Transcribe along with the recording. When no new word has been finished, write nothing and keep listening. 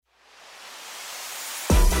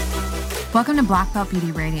Welcome to Black Belt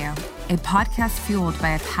Beauty Radio, a podcast fueled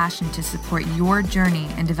by a passion to support your journey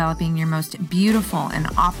in developing your most beautiful and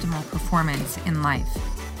optimal performance in life.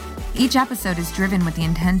 Each episode is driven with the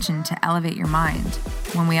intention to elevate your mind.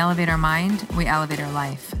 When we elevate our mind, we elevate our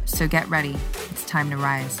life. So get ready. It's time to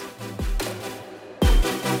rise.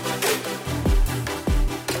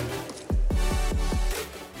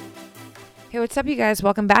 Hey, what's up, you guys?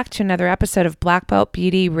 Welcome back to another episode of Black Belt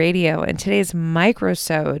Beauty Radio. And today's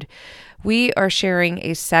microsode, we are sharing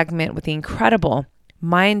a segment with the incredible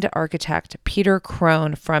mind architect Peter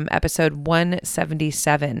Crone from episode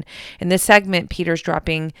 177. In this segment, Peter's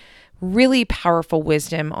dropping really powerful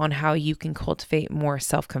wisdom on how you can cultivate more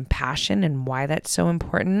self-compassion and why that's so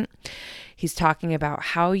important. He's talking about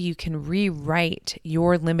how you can rewrite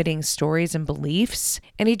your limiting stories and beliefs.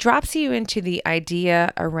 And he drops you into the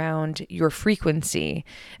idea around your frequency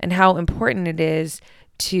and how important it is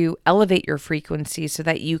to elevate your frequency so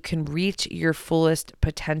that you can reach your fullest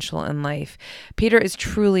potential in life. Peter is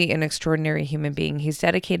truly an extraordinary human being. He's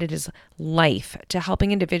dedicated his life to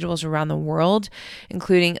helping individuals around the world,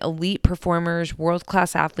 including elite performers,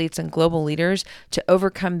 world-class athletes, and global leaders, to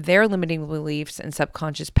overcome their limiting beliefs and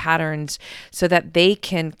subconscious patterns so that they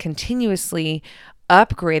can continuously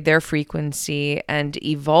upgrade their frequency and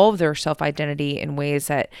evolve their self-identity in ways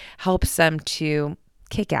that helps them to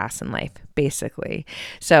kick ass in life, basically.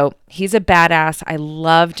 So he's a badass. I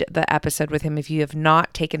loved the episode with him. If you have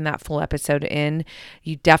not taken that full episode in,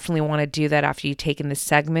 you definitely want to do that after you've taken this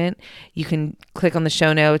segment. You can click on the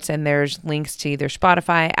show notes and there's links to either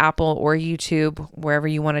Spotify, Apple, or YouTube, wherever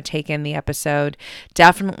you want to take in the episode.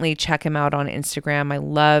 Definitely check him out on Instagram. I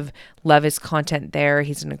love his content there.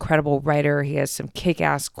 He's an incredible writer. He has some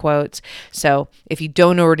kick-ass quotes. So if you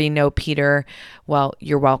don't already know Peter, well,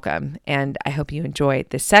 you're welcome. And I hope you enjoy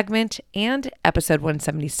this segment and episode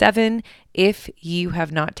 177 if you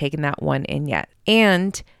have not taken that one in yet.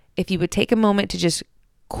 And if you would take a moment to just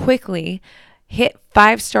quickly hit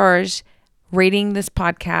 5 stars, rating this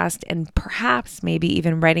podcast, and perhaps maybe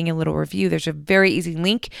even writing a little review. There's a very easy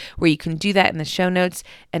link where you can do that in the show notes,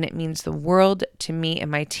 and it means the world to me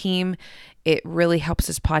and my team. It really helps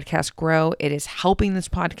this podcast grow. It is helping this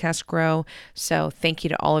podcast grow. So thank you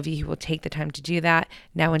to all of you who will take the time to do that.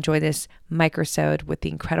 Now enjoy this microsode with the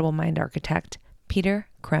incredible mind architect, Peter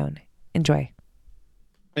Crone. Enjoy.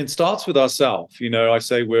 It starts with ourselves. I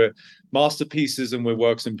say we're masterpieces and we're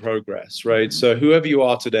works in progress, right? So whoever you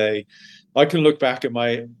are today, I can look back at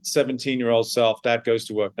my 17-year-old self. Dad goes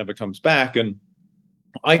to work, never comes back. And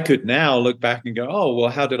I could now look back and go, oh, well,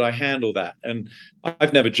 how did I handle that? And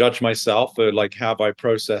I've never judged myself for how have I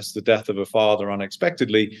processed the death of a father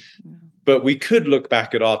unexpectedly. But we could look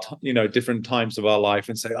back at our, different times of our life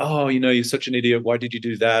and say, oh, you're such an idiot. Why did you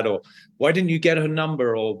do that? Or why didn't you get her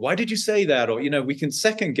number? Or why did you say that? Or, we can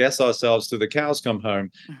second guess ourselves till the cows come home.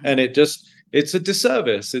 And it's a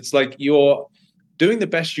disservice. It's like you're doing the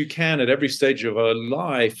best you can at every stage of our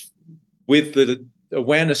life with the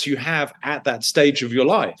awareness you have at that stage of your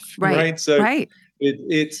life. Right. So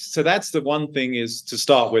so that's the one thing is to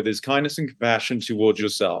start with is kindness and compassion towards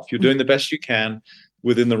yourself. You're doing the best you can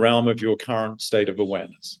within the realm of your current state of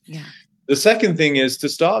awareness. Yeah. The second thing is to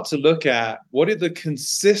start to look at what are the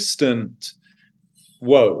consistent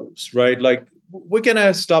woes, right? Like we're going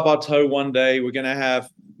to stub our toe one day. We're going to have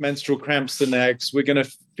menstrual cramps the next. We're going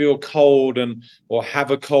to feel cold or have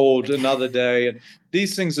a cold another day. And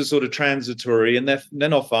these things are sort of transitory and they're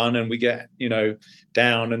not fun. And we get,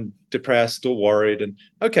 down and depressed or worried. And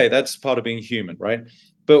okay, that's part of being human, right?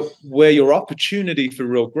 But where your opportunity for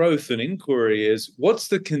real growth and inquiry is, what's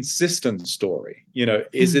the consistent story?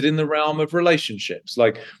 Is it in the realm of relationships?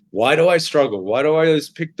 Like, why do I struggle? Why do I always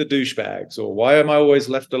pick the douchebags? Or why am I always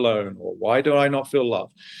left alone? Or why do I not feel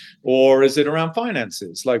loved? Or is it around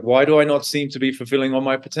finances? Like, why do I not seem to be fulfilling on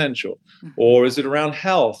my potential? Or is it around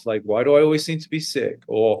health? Like, why do I always seem to be sick?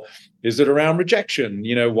 Or is it around rejection?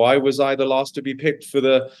 Why was I the last to be picked for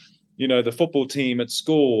the football team at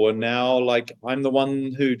school, and now I'm the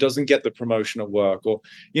one who doesn't get the promotion at work? Or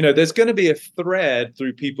there's going to be a thread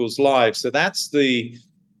through people's lives. So that's the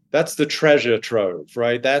treasure trove,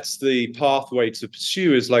 right? That's the pathway to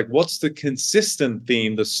pursue, is what's the consistent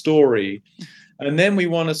theme, the story? And then we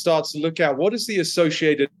want to start to look at what is the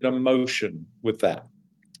associated emotion with that.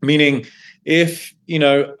 Meaning, if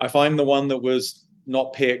I'm the one that was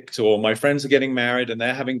not picked, or my friends are getting married and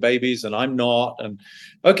they're having babies and I'm not, and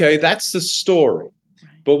okay, that's the story.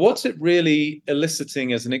 But what's it really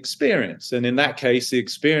eliciting as an experience? And in that case, the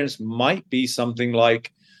experience might be something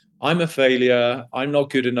like, I'm a failure, I'm not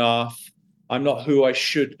good enough, I'm not who I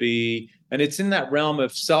should be. And it's in that realm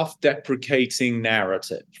of self-deprecating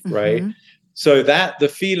narrative, right? So that the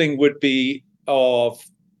feeling would be of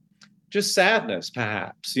just sadness,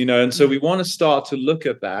 perhaps, and so we want to start to look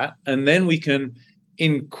at that, and then we can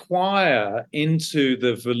inquire into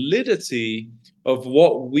the validity of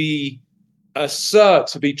what we assert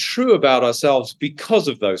to be true about ourselves because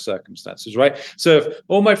of those circumstances, right? So if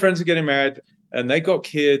all my friends are getting married and they got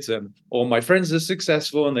kids, and all my friends are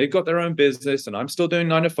successful and they've got their own business, and I'm still doing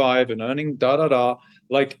 9 to 5 and earning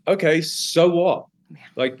like, okay, so what?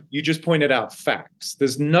 Like you just pointed out, facts.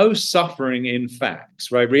 There's no suffering in facts,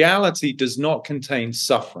 right? Reality does not contain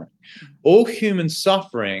suffering. All human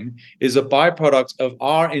suffering is a byproduct of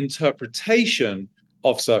our interpretation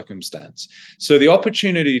of circumstance. So the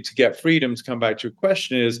opportunity to get freedom, to come back to your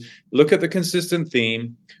question, is look at the consistent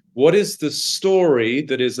theme. What is the story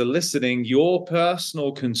that is eliciting your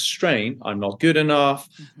personal constraint? I'm not good enough.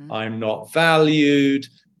 I'm not valued.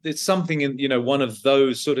 It's something in, one of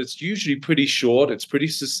those sort of, it's usually pretty short. It's pretty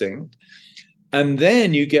succinct. And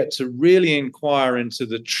then you get to really inquire into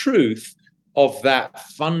the truth of that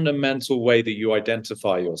fundamental way that you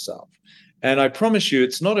identify yourself. And I promise you,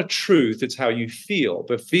 it's not a truth, it's how you feel.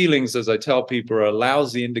 But feelings, as I tell people, are a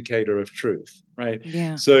lousy indicator of truth, right?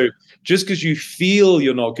 Yeah. So just because you feel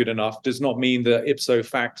you're not good enough does not mean that ipso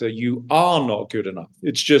facto you are not good enough.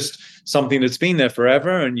 It's just something that's been there forever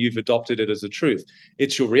and you've adopted it as a truth.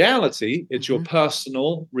 It's your reality, it's your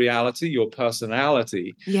personal reality, your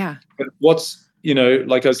personality. Yeah. But what's,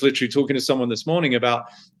 like I was literally talking to someone this morning about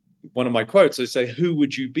one of my quotes. I say, who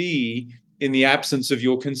would you be in the absence of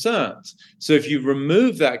your concerns? So if you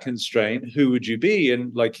remove that constraint, who would you be?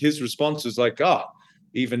 And like his response was like,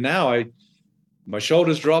 even now my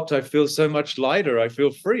shoulders dropped. I feel so much lighter. I feel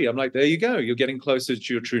free. I'm like, there you go. You're getting closer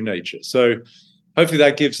to your true nature. So hopefully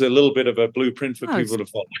that gives a little bit of a blueprint for people to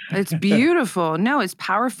follow. It's beautiful. No, it's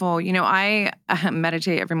powerful. I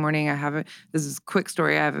meditate every morning. This is a quick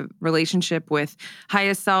story. I have a relationship with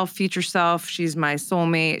highest self, future self. She's my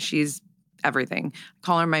soulmate. She's everything. I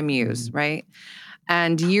call her my muse, right?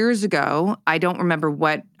 And years ago, I don't remember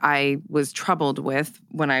what I was troubled with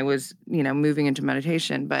when I was, moving into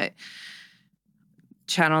meditation, but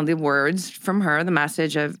channeled the words from her, the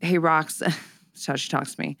message of, hey, Rox, that's how she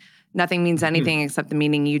talks to me. Nothing means anything except the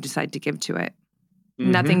meaning you decide to give to it.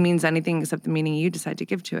 Nothing means anything except the meaning you decide to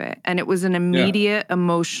give to it. And it was an immediate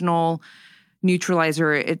emotional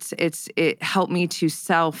neutralizer. It helped me to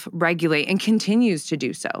self-regulate and continues to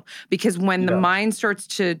do so. Because when the mind starts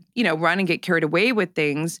to, run and get carried away with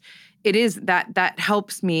things, it is that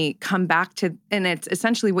helps me come back to, and it's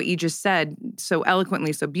essentially what you just said so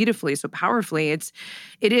eloquently, so beautifully, so powerfully. It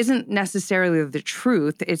isn't necessarily the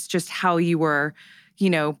truth. It's just how you were,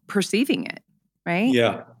 perceiving it, right?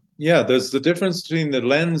 Yeah. Yeah, there's the difference between the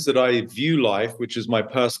lens that I view life, which is my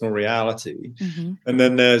personal reality, and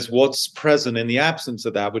then there's what's present in the absence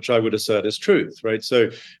of that, which I would assert is truth, right? So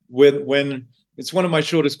when it's one of my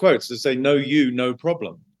shortest quotes to say, no you, no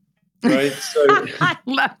problem, right? So I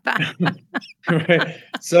love that. right?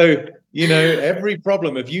 So, every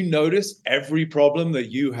problem, if you notice every problem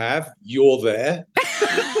that you have, you're there.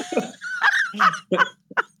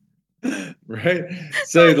 Right.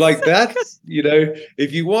 So like that's,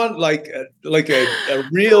 if you want like a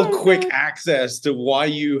real quick access to why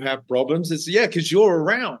you have problems, it's because you're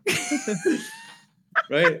around.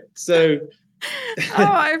 Right. So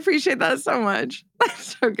I appreciate that so much.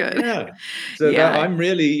 That's so good. Yeah. So that I'm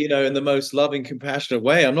really, in the most loving, compassionate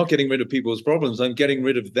way, I'm not getting rid of people's problems. I'm getting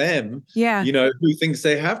rid of them, who thinks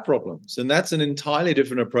they have problems. And that's an entirely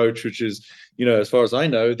different approach, which is, as far as I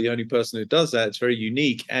know, the only person who does that. It's very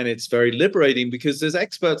unique and it's very liberating because there's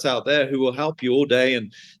experts out there who will help you all day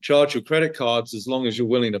and charge your credit cards as long as you're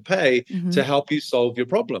willing to pay to help you solve your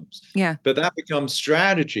problems. Yeah. But that becomes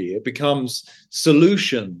strategy. It becomes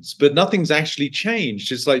solutions, but nothing's actually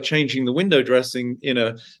changed. It's like changing the window dressing in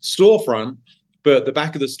a storefront, but the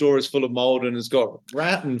back of the store is full of mold and has got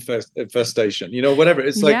rat infestation, whatever.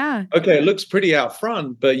 It's like, okay, it looks pretty out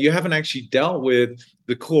front, but you haven't actually dealt with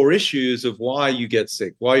the core issues of why you get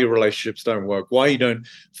sick, why your relationships don't work, why you don't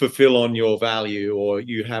fulfill on your value, or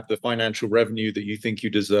you have the financial revenue that you think you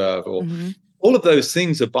deserve, or all of those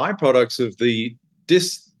things are byproducts of the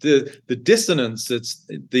dissonance. It's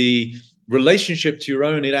the relationship to your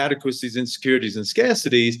own inadequacies, insecurities, and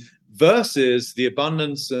scarcities versus the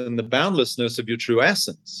abundance and the boundlessness of your true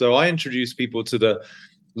essence. So I introduce people to the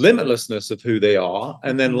limitlessness of who they are,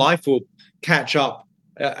 and then life will catch up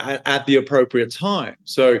at the appropriate time.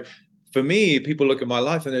 So for me, people look at my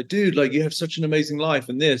life and they're, dude, like you have such an amazing life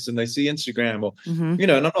and this, and they see Instagram or, and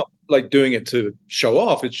I'm not like doing it to show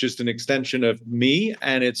off. It's just an extension of me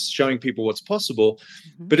and it's showing people what's possible.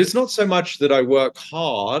 But it's not so much that I work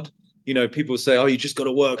hard people say, oh, you just got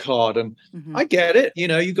to work hard. And I get it.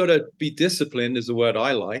 You got to be disciplined is the word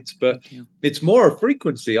I liked, but it's more a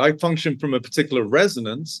frequency. I function from a particular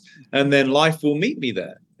resonance, and then life will meet me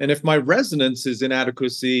there. And if my resonance is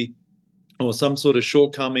inadequacy or some sort of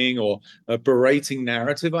shortcoming or a berating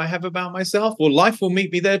narrative I have about myself, well, life will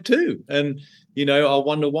meet me there too. And I'll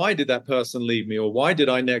wonder, why did that person leave me? Or why did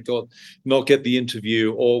I not get the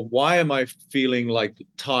interview? Or why am I feeling like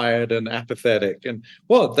tired and apathetic? And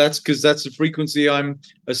well, that's because that's the frequency I'm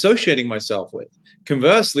associating myself with.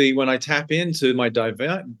 Conversely, when I tap into my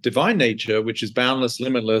divine nature, which is boundless,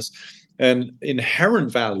 limitless, and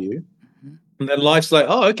inherent value, and then life's like,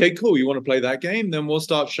 oh, okay, cool. You want to play that game? Then we'll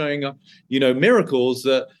start showing up, miracles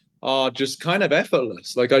that are just kind of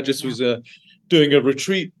effortless. Like I just was doing a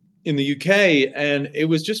retreat in the UK, and it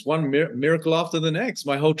was just one miracle after the next.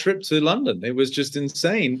 My whole trip to London, it was just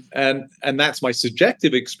insane, and that's my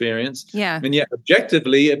subjective experience. Yeah. And yet,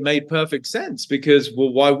 objectively, it made perfect sense because,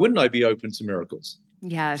 well, why wouldn't I be open to miracles?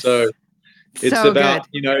 Yes. So it's so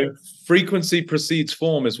about, good. Frequency precedes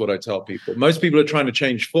form is what I tell people. Most people are trying to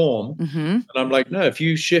change form. And I'm like, no, if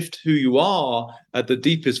you shift who you are at the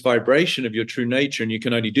deepest vibration of your true nature, and you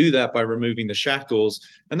can only do that by removing the shackles.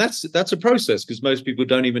 And that's a process, because most people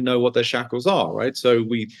don't even know what their shackles are, right? So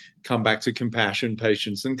we come back to compassion,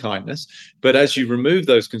 patience, and kindness. But as you remove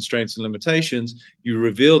those constraints and limitations, you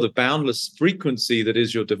reveal the boundless frequency that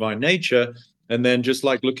is your divine nature. And then, just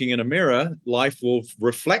like looking in a mirror, life will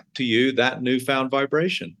reflect to you that newfound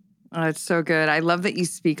vibration. Oh, it's so good. I love that you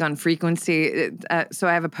speak on frequency. So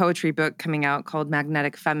I have a poetry book coming out called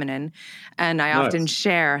Magnetic Feminine, and I often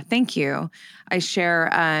share. Thank you. I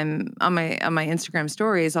share on my Instagram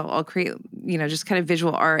stories. I'll create just kind of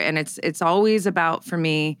visual art, and it's always about, for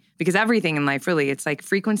me, because everything in life really, it's like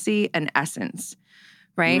frequency and essence.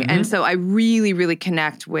 Right. And so I really, really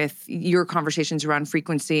connect with your conversations around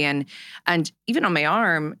frequency, and even on my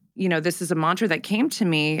arm, this is a mantra that came to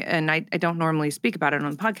me, and I don't normally speak about it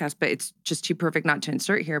on the podcast, but it's just too perfect not to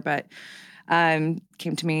insert here. But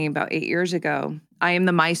came to me about 8 years ago. I am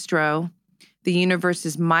the maestro. The universe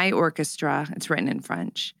is my orchestra. It's written in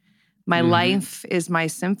French. My life is my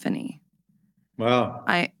symphony. Wow.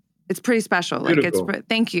 It's pretty special. Beautiful. Like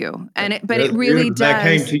thank you. And it really does. That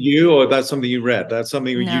came to you, or that's something you read? That's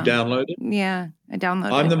something you downloaded? Yeah, I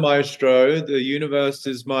downloaded. I'm the maestro. The universe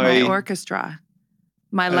is my orchestra.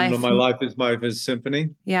 My life is my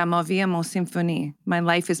symphony. Yeah, ma vie est mon symphonie. My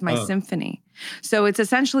life is my symphony. So it's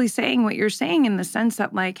essentially saying what you're saying, in the sense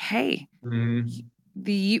that, like, hey,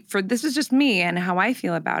 this is just me and how I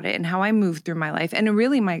feel about it and how I move through my life, and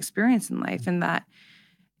really my experience in life, and that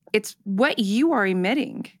it's what you are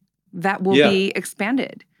emitting that will be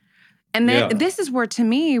expanded. And then this is where, to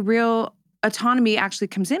me, real autonomy actually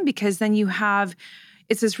comes in, because then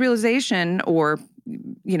it's this realization, or,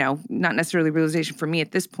 not necessarily realization for me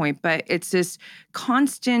at this point, but it's this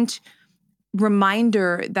constant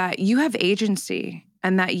reminder that you have agency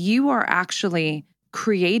and that you are actually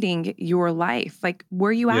creating your life. Like,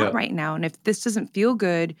 where are you at right now? And if this doesn't feel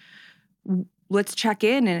good, let's check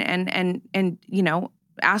in and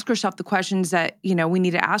ask ourselves the questions that, we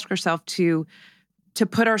need to ask ourselves to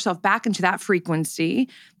put ourselves back into that frequency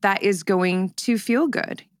that is going to feel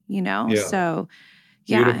good, So,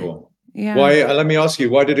 Beautiful. Yeah. Why? Let me ask you,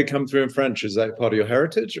 why did it come through in French? Is that part of your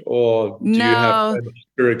heritage, or do you have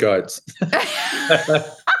spirit guides?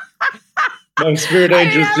 My spirit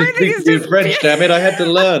angels just speak to me in French, damn it. I had to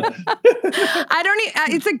learn.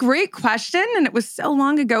 It's a great question, and it was so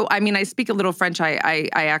long ago. I mean, I speak a little French. I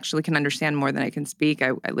actually can understand more than I can speak.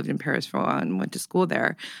 I lived in Paris for a while and went to school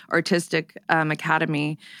there, artistic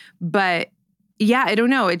academy. But yeah, I don't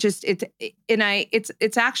know.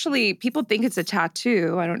 It's actually, people think it's a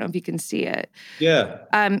tattoo. I don't know if you can see it. Yeah.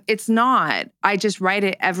 It's not. I just write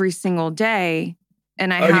it every single day.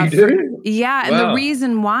 And you do? Yeah. And the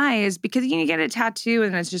reason why is because you get a tattoo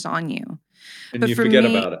and it's just on you. And you forget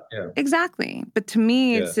about it. Yeah. Exactly. But to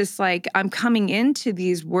me, it's just like, I'm coming into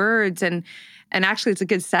these words, and actually it's a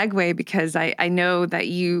good segue, because I know that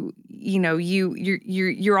you're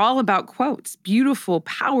all about quotes, beautiful,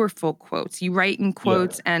 powerful quotes. You write in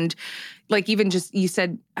quotes, and like, even just, you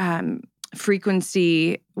said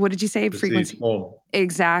frequency. What did you say? Frequency.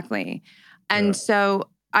 Exactly. And so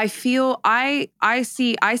I feel I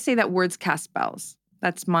say that words cast spells.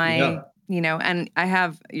 That's my, and I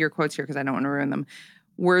have your quotes here because I don't want to ruin them.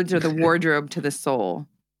 Words are the wardrobe to the soul.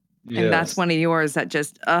 Yes. And that's one of yours that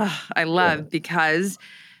just, I love, because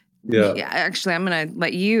actually, I'm going to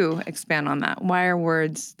let you expand on that. Why are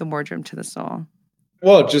words the wardrobe to the soul?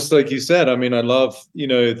 Well, just like you said, I mean, I love,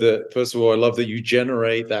 that, first of all, I love that you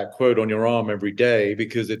generate that quote on your arm every day,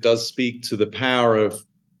 because it does speak to the power of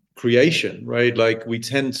creation, right? Like we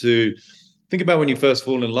tend to think about when you first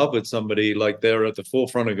fall in love with somebody, like they're at the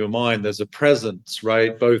forefront of your mind. There's a presence,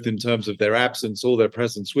 right? Both in terms of their absence or their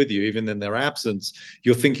presence with you. Even in their absence,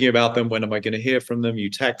 you're thinking about them. When am I going to hear from them? You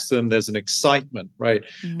text them. There's an excitement, right?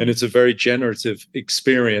 And it's a very generative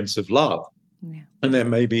experience of love. Yeah. And then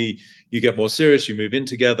maybe you get more serious, you move in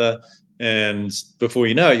together, and before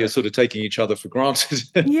you know it, you're sort of taking each other for granted.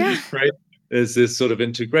 Yeah. Right? There's this sort of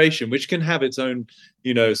integration, which can have its own,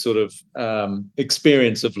 sort of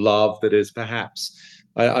experience of love that is perhaps,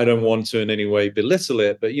 I don't want to in any way belittle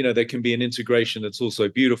it, but, there can be an integration that's also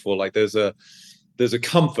beautiful. Like there's a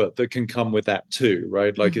comfort that can come with that too,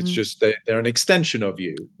 right? Like it's just, they're an extension of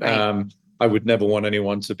you. Right. I would never want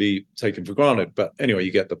anyone to be taken for granted, but anyway,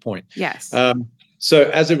 you get the point. Yes. So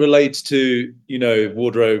as it relates to,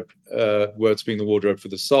 wardrobe, words being the wardrobe for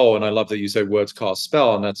the soul, and I love that you say words cast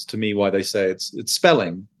spell, and that's to me why they say it's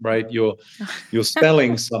spelling, right? You're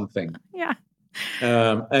spelling something. Yeah.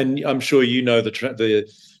 And I'm sure the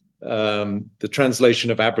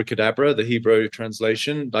translation of abracadabra, the Hebrew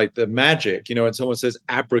translation, like the magic, when someone says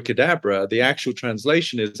abracadabra, the actual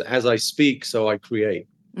translation is as I speak, so I create.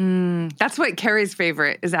 That's what Carrie's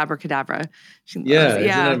favorite is, abracadabra. Isn't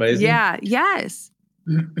it amazing? Yeah. Yes.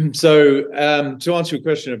 So to answer your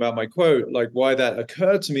question about my quote, like why that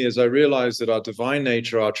occurred to me is I realized that our divine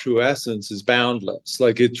nature, our true essence is boundless.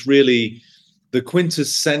 Like it's really the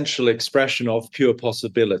quintessential expression of pure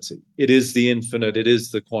possibility. It is the infinite, it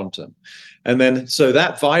is the quantum. And then so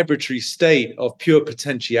that vibratory state of pure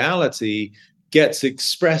potentiality gets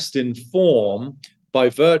expressed in form by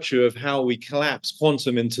virtue of how we collapse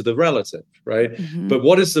quantum into the relative, right? But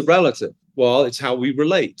what is the relative? Well, it's how we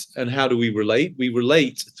relate. And how do we relate? We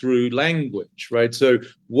relate through language, right? So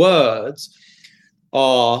words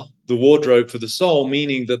are the wardrobe for the soul,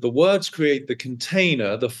 meaning that the words create the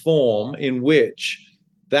container, the form in which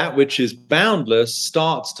that which is boundless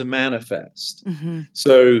starts to manifest.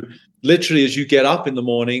 So literally, as you get up in the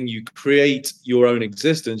morning, you create your own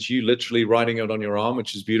existence. You literally writing it on your arm,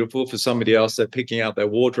 which is beautiful. For somebody else, they're picking out their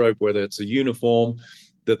wardrobe, whether it's a uniform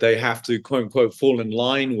that they have to, quote unquote, fall in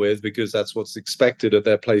line with because that's what's expected at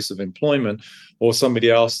their place of employment, or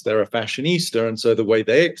somebody else, they're a fashionista. And so the way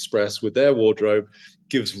they express with their wardrobe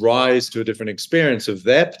gives rise to a different experience of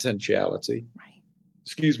their potentiality. Right.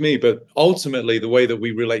 Excuse me. But ultimately, the way that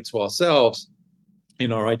we relate to ourselves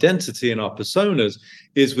in our identity and our personas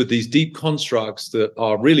is with these deep constructs that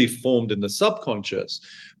are really formed in the subconscious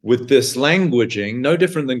with this languaging, no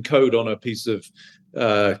different than code on a piece of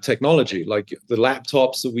technology. Like the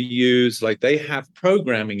laptops that we use, like they have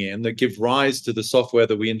programming in that give rise to the software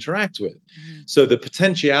that we interact with. So the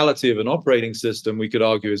potentiality of an operating system, we could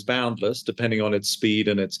argue, is boundless depending on its speed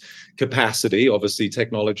and its capacity. Obviously,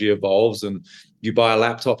 technology evolves, and you buy a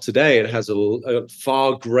laptop today, it has a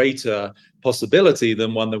far greater possibility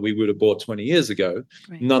than one that we would have bought 20 years ago.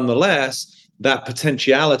 Right. Nonetheless, that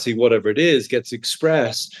potentiality, whatever it is, gets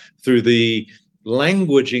expressed through the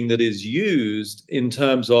languaging that is used in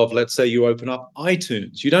terms of, let's say you open up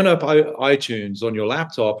iTunes. You don't open iTunes on your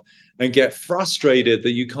laptop and get frustrated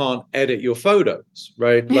that you can't edit your photos,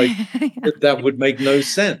 right? Like that would make no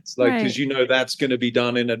sense. Like, because that's going to be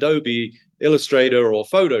done in Adobe Illustrator or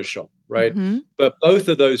Photoshop, right? But both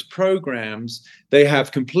of those programs, they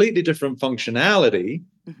have completely different functionality,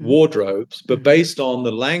 wardrobes, but based on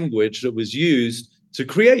the language that was used to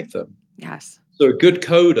create them. Yes. So a good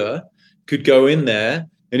coder could go in there,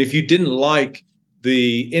 and if you didn't like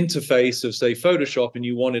the interface of, say, Photoshop, and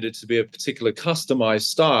you wanted it to be a particular customized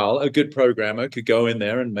style, a good programmer could go in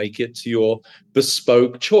there and make it to your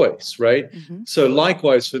bespoke choice, right? So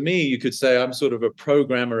likewise, for me, you could say I'm sort of a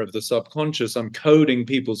programmer of the subconscious. I'm coding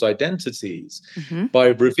people's identities by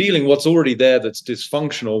revealing what's already there that's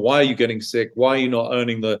dysfunctional. Why are you getting sick? Why are you not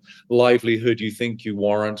earning the livelihood you think you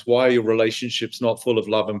warrant? Why are your relationships not full of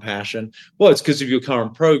love and passion? Well, it's because of your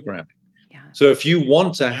current programming. So if you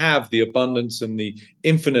want to have the abundance and the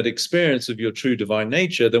infinite experience of your true divine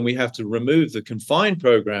nature, then we have to remove the confined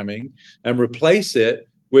programming and replace it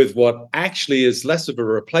with what actually is less of a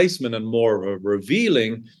replacement and more of a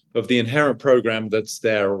revealing of the inherent program that's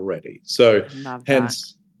there already. So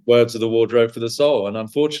hence words of the wardrobe for the soul. And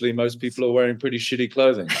unfortunately, most people are wearing pretty shitty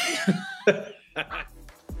clothing.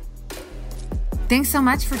 Thanks so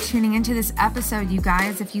much for tuning into this episode, you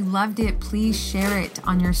guys. If you loved it, please share it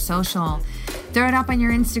on your social. Throw it up on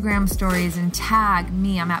your Instagram stories and tag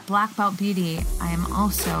me. I'm at Black Belt Beauty. I am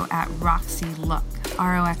also at Roxy Look,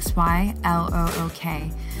 RoxyLook.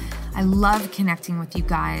 I love connecting with you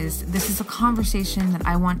guys. This is a conversation that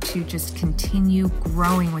I want to just continue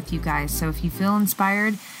growing with you guys. So if you feel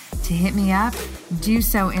inspired, to hit me up, do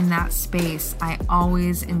so in that space. I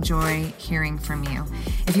always enjoy hearing from you.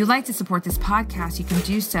 If you'd like to support this podcast, you can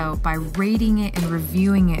do so by rating it and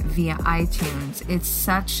reviewing it via iTunes. It's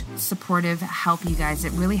such supportive help, you guys.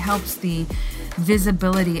 It really helps the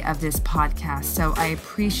visibility of this podcast. So I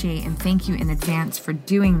appreciate and thank you in advance for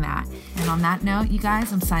doing that. And on that note, you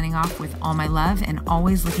guys, I'm signing off with all my love and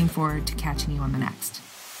always looking forward to catching you on the next.